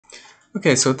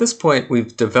Okay, so at this point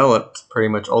we've developed pretty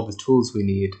much all the tools we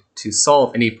need to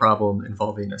solve any problem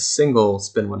involving a single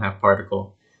spin 1/2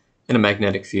 particle in a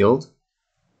magnetic field.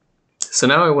 So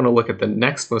now I want to look at the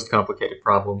next most complicated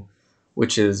problem,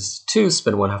 which is two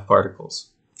spin 1/2 particles.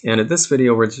 And in this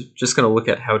video we're just going to look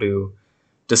at how to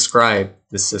describe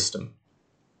this system.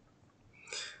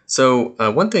 So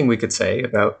one thing we could say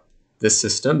about this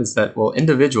system is that, well,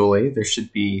 individually there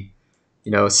should be,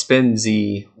 a spin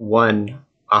Z1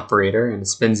 operator and a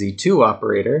spin Z2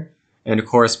 operator and a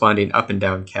corresponding up and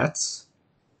down kets,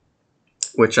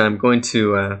 which I'm going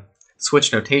to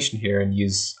switch notation here and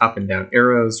use up and down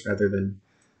arrows rather than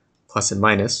plus and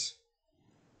minus.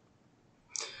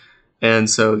 And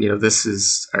so, this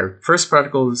is our first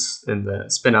particles in the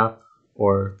spin up,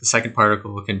 or the second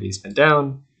particle can be spin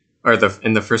down, or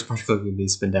in the first particle can be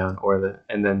spin down,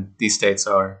 and then these states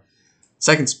are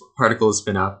second particle is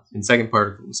spin up and second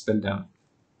particle is spin down.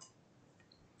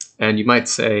 And you might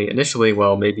say initially,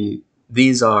 well, maybe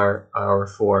these are our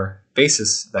four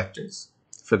basis vectors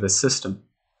for this system.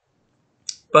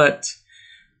 But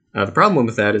the problem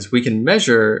with that is we can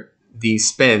measure the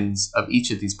spins of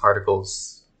each of these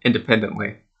particles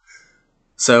independently.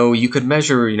 So you could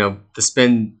measure, the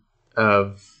spin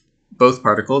of both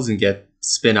particles and get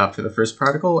spin up for the first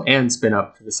particle and spin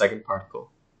up for the second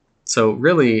particle. So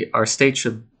really, our state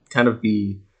should kind of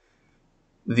be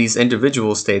these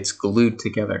individual states glued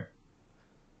together.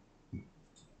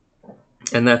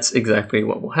 And that's exactly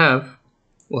what we'll have.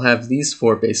 We'll have these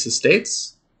four basis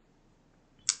states,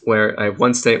 where I have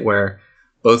one state where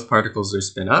both particles are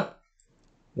spin up,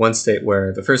 one state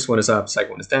where the first one is up,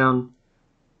 second one is down,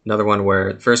 another one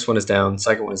where the first one is down,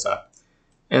 second one is up,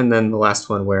 and then the last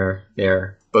one where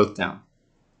they're both down.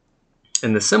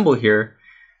 And the symbol here,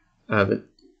 it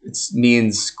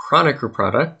means Kronecker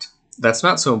product. That's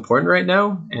not so important right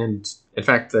now, and in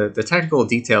fact the technical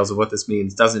details of what this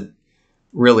means doesn't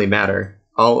really matter.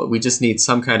 We just need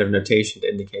some kind of notation to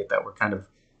indicate that we're kind of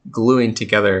gluing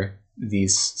together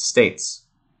these states.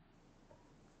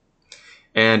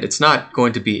 And it's not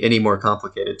going to be any more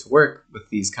complicated to work with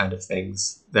these kind of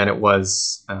things than it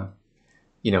was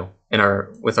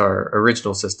with our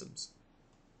original systems.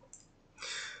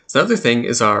 So the other thing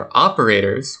is our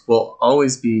operators will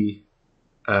always be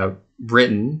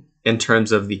written in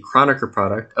terms of the Kronecker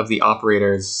product of the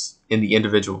operators in the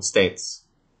individual states.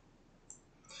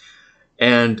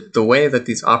 And the way that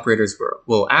these operators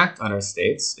will act on our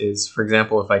states is, for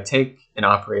example, if I take an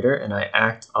operator and I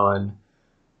act on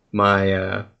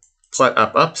my plet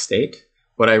up state,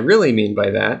 what I really mean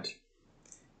by that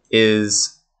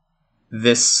is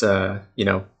this,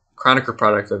 Kronecker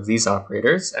product of these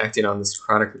operators acting on this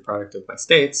Kronecker product of my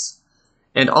states.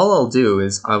 And all I'll do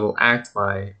is I will act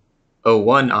my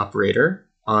O1 operator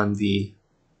on the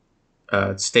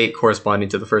state corresponding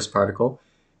to the first particle,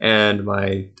 and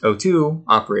my O2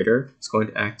 operator is going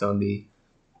to act on the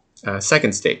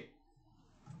second state.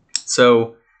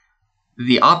 So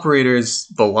the operators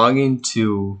belonging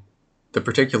to the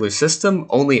particular system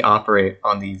only operate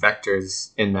on the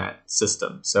vectors in that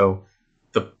system. So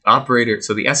the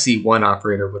SC1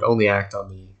 operator would only act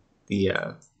on these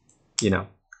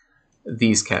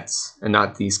kets and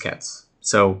not these kets.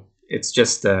 So it's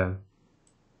just again,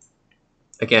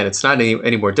 it's not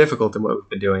any more difficult than what we've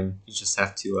been doing. You just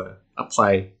have to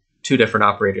apply two different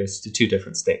operators to two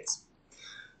different states.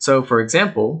 So for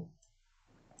example,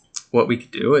 what we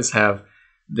could do is have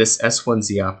this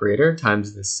S1Z operator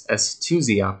times this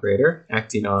S2Z operator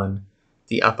acting on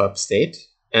the up state.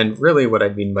 And really what I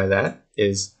mean by that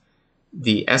is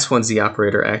the S1Z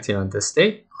operator acting on this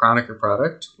state, Kronecker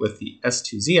product, with the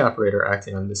S2Z operator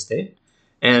acting on this state.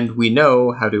 And we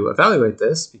know how to evaluate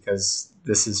this because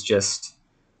this is just,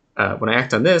 when I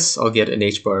act on this, I'll get an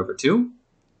h bar over 2.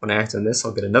 When I act on this,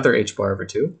 I'll get another h bar over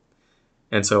 2.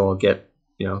 And so I'll get,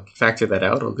 factor that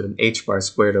out, I'll get an h bar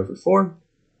squared over 4,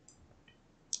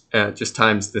 just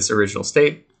times this original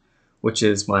state, which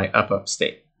is my up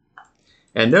state.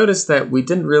 And notice that we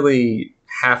didn't really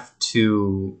have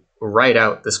to write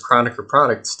out this Kronecker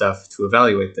product stuff to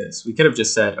evaluate this. We could have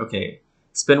just said, okay,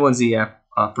 spin 1Z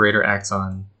operator acts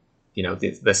on,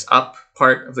 this up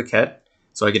part of the ket,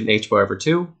 so I get an h bar over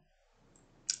 2.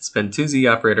 Spin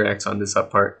 2Z operator acts on this up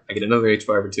part, I get another h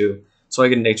bar over 2, so I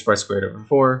get an h bar squared over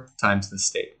 4 times this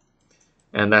state.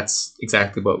 And that's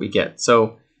exactly what we get.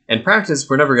 So in practice,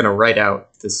 we're never going to write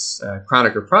out this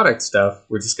Kronecker product stuff.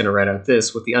 We're just going to write out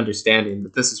this with the understanding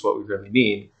that this is what we really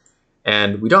mean.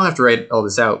 And we don't have to write all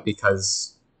this out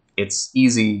because it's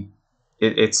easy.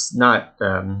 It's not,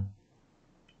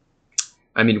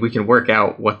 we can work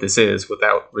out what this is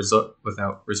without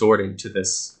resorting to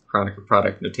this Kronecker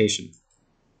product notation.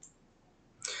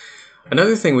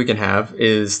 Another thing we can have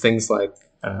is things like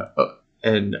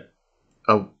an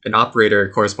operator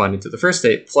corresponding to the first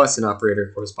state plus an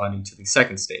operator corresponding to the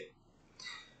second state.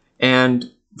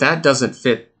 And that doesn't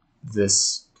fit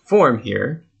this form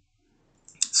here.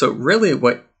 So really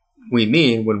what we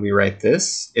mean when we write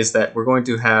this is that we're going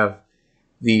to have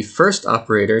the first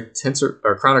operator, tensor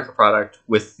or Kronecker product,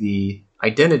 with the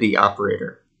identity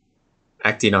operator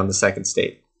acting on the second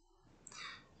state.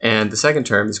 And the second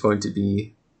term is going to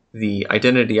be the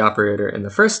identity operator in the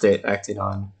first state acting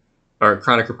on our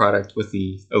Kronecker product with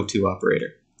the O2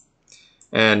 operator.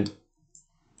 And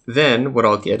then what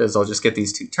I'll get is I'll just get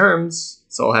these two terms.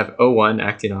 So I'll have O1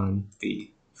 acting on the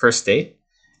first state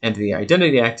and the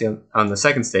identity acting on the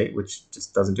second state, which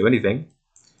just doesn't do anything.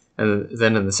 And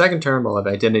then in the second term, I'll have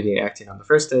identity acting on the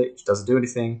first state, which doesn't do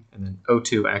anything, and then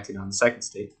O2 acting on the second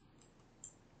state.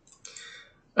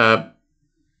 But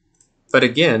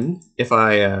again, if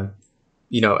I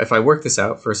work this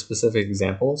out for a specific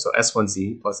example, so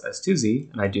S1z plus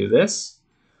S2z, and I do this,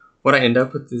 what I end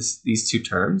up with is these two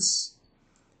terms.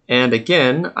 And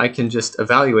again, I can just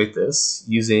evaluate this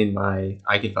using my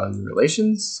eigenvalue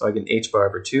relations. So I get an h bar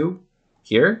over 2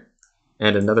 here,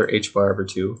 and another h bar over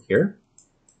 2 here.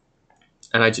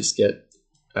 And I just get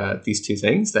these two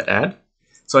things that add.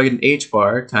 So I get an h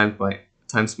bar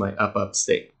times my up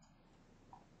state.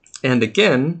 And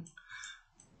again,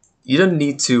 you don't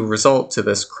need to resort to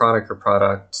this Kronecker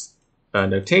product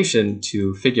notation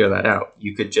to figure that out.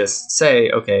 You could just say,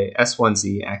 okay,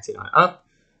 S1z acting on up,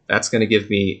 that's going to give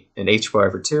me an h bar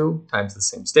over 2 times the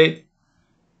same state.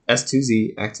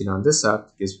 S2z acting on this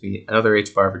up gives me another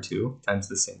h bar over 2 times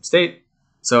the same state.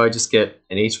 So I just get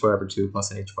an h bar over 2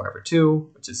 plus an h bar over 2,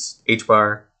 which is h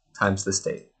bar times the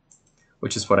state,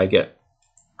 which is what I get.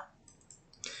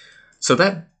 So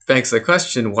that begs the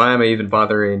question, why am I even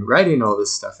bothering writing all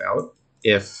this stuff out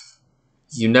if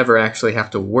you never actually have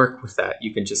to work with that?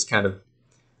 You can just kind of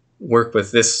work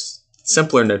with this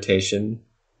simpler notation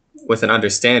with an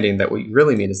understanding that what you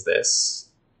really mean is this.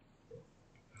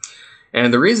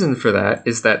 And the reason for that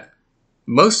is that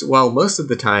while most of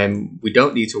the time we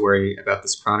don't need to worry about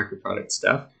this Kronecker product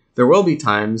stuff, there will be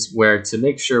times where, to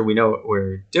make sure we know what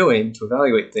we're doing to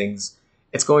evaluate things,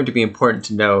 it's going to be important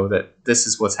to know that this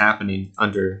is what's happening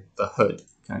under the hood,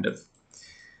 kind of.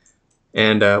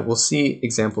 And we'll see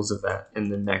examples of that in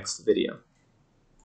the next video.